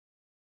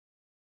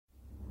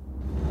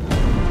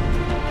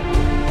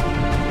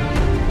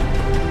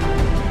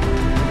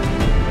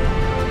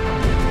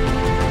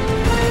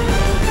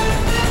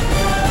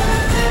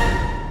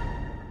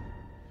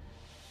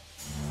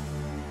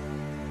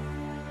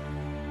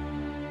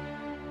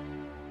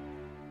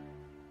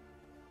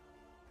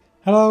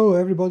Hello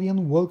everybody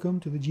and welcome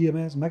to the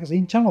GMS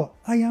Magazine channel.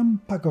 I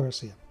am Paco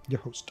Garcia, your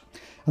host.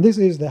 And this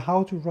is the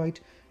How to Write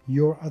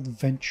Your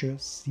Adventure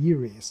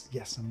series.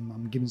 Yes,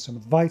 I'm giving some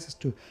advice as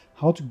to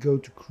how to go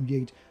to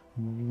create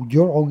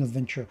your own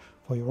adventure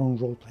for your own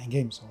role-playing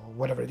games or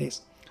whatever it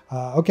is.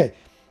 Okay,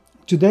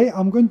 today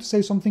I'm going to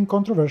say something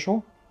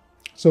controversial.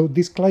 So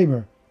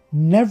disclaimer,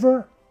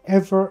 never,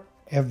 ever,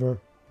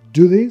 ever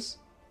do this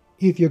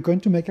if you're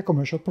going to make a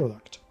commercial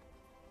product.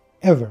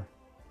 Ever.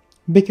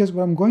 Because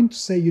what I'm going to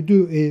say you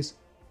do is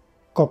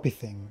copy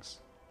things.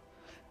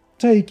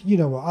 Take,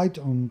 I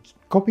don't,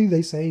 copy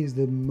they say is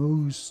the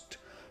most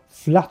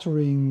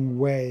flattering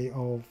way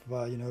of,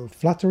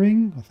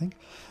 flattering, I think,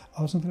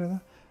 or something like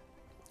that.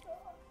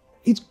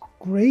 It's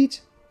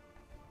great,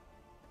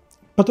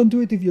 but don't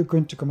do it if you're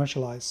going to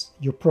commercialize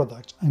your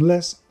product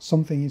unless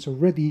something is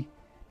already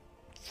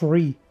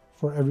free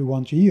for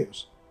everyone to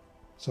use.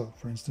 So,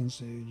 for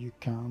instance, you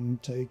can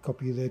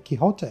copy the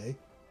Quixote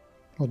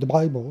or the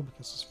Bible,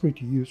 because it's free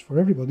to use for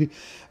everybody,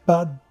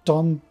 but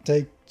don't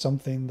take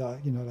something that,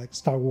 like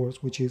Star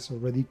Wars, which is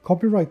already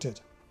copyrighted.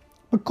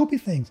 But copy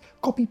things,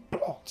 copy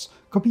plots,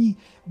 copy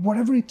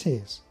whatever it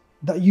is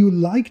that you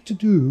like to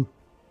do,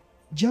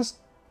 just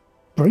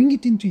bring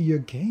it into your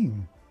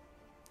game.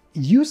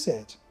 Use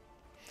it.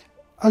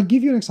 I'll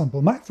give you an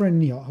example. My friend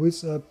Neil, who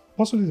is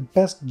possibly the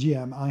best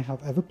GM I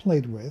have ever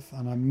played with,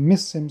 and I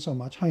miss him so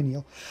much. Hi,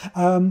 Neil.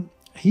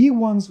 He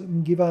once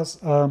gave us,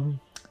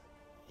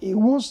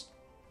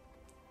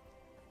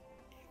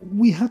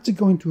 we had to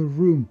go into a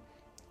room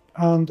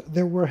and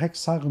there were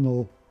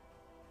hexagonal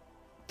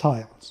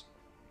tiles.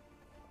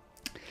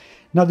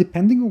 Now,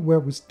 depending on where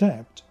we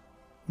stepped,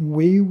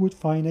 we would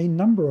find a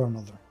number or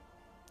another.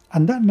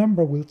 And that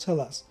number will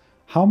tell us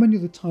how many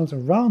of the tiles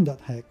around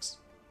that hex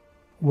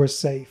were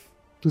safe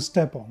to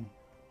step on.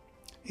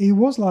 It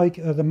was like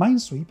the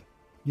Minesweep,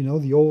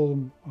 the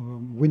old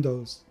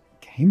Windows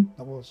game.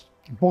 That was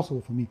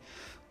impossible for me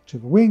to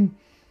win.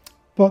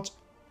 But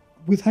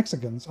with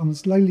hexagons, and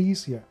slightly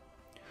easier.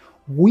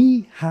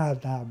 We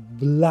had a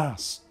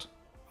blast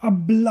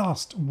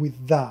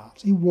with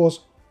that. It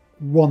was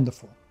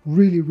wonderful,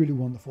 really, really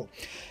wonderful.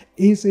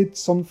 Is it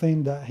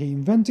something that he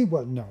invented?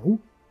 Well, no.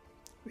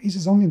 Is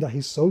it something that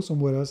he saw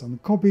somewhere else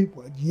and copied?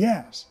 Well,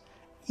 yes.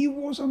 It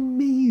was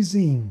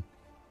amazing.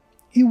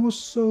 It was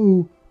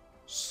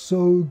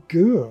so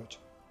good.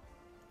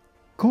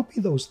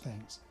 Copy those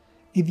things.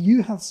 If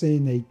you have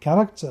seen a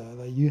character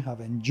that you have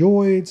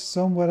enjoyed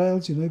somewhere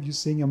else, if you've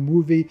seen a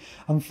movie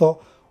and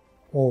thought,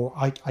 or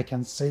I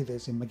can say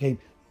this in my game,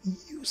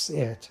 use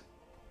it.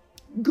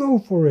 Go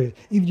for it.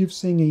 If you've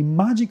seen a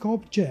magic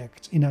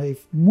object in a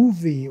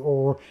movie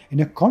or in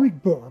a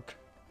comic book,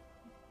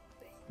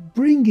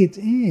 bring it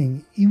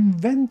in,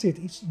 invent it.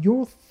 It's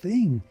your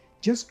thing.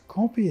 Just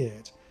copy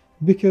it.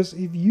 Because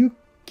if you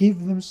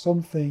give them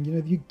something,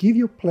 if you give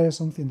your player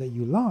something that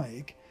you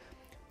like,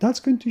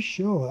 that's going to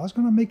show, that's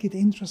going to make it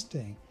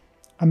interesting.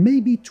 And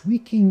maybe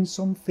tweaking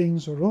some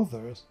things or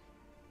others,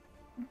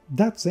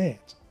 that's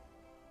it.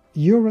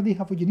 You already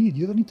have what you need.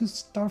 You don't need to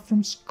start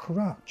from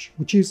scratch,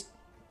 which is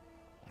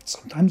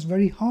sometimes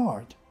very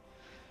hard.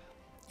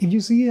 If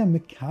you see a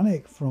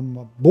mechanic from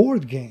a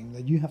board game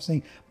that you have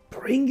saying,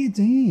 bring it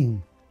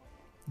in.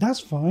 That's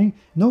fine.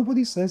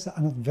 Nobody says that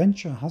an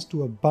adventure has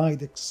to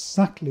abide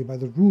exactly by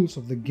the rules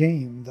of the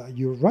game that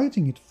you're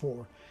writing it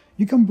for.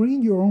 You can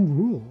bring your own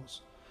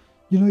rules.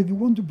 If you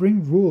want to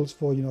bring rules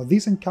for,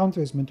 this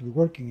encounter is meant to be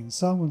working in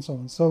so and so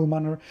and so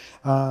manner,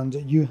 and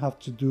you have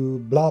to do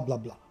blah, blah,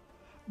 blah.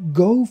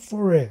 Go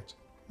for it.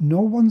 No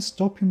one's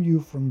stopping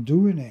you from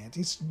doing it.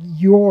 It's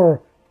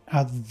your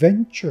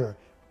adventure.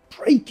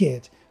 Break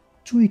it,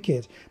 tweak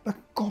it, but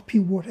copy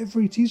whatever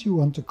it is you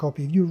want to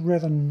copy. If you've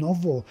read a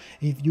novel,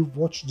 if you've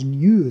watched the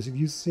news, if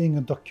you've seen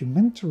a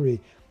documentary,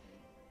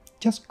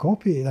 just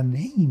copy a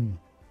name.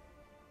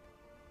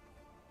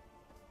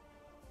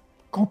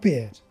 Copy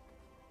it.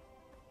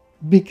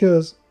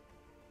 Because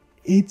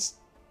it's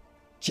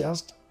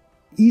just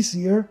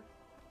easier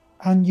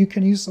and you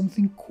can use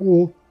something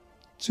cool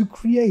to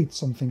create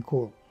something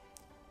cool.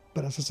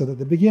 But as I said at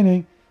the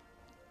beginning,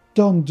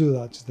 don't do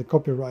that if the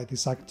copyright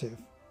is active.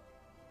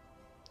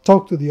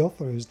 Talk to the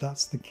author if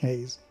that's the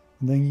case,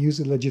 and then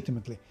use it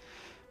legitimately.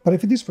 But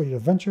if it is for your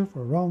adventure,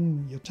 for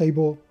around your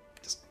table,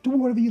 just do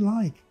whatever you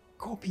like.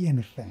 Copy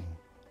anything.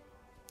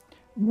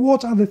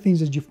 What are the things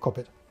that you've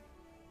copied?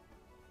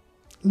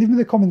 Leave me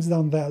the comments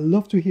down there. I'd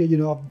love to hear,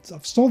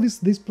 I've saw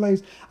this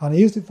place and I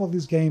used it for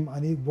this game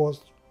and it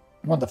was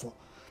wonderful.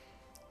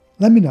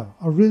 Let me know.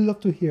 I'd really love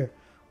to hear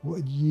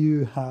what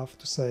you have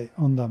to say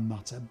on that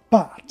matter.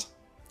 But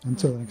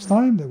until next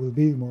time, there will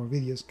be more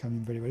videos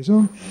coming very, very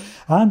soon.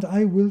 And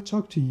I will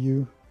talk to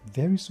you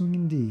very soon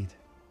indeed.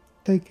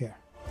 Take care.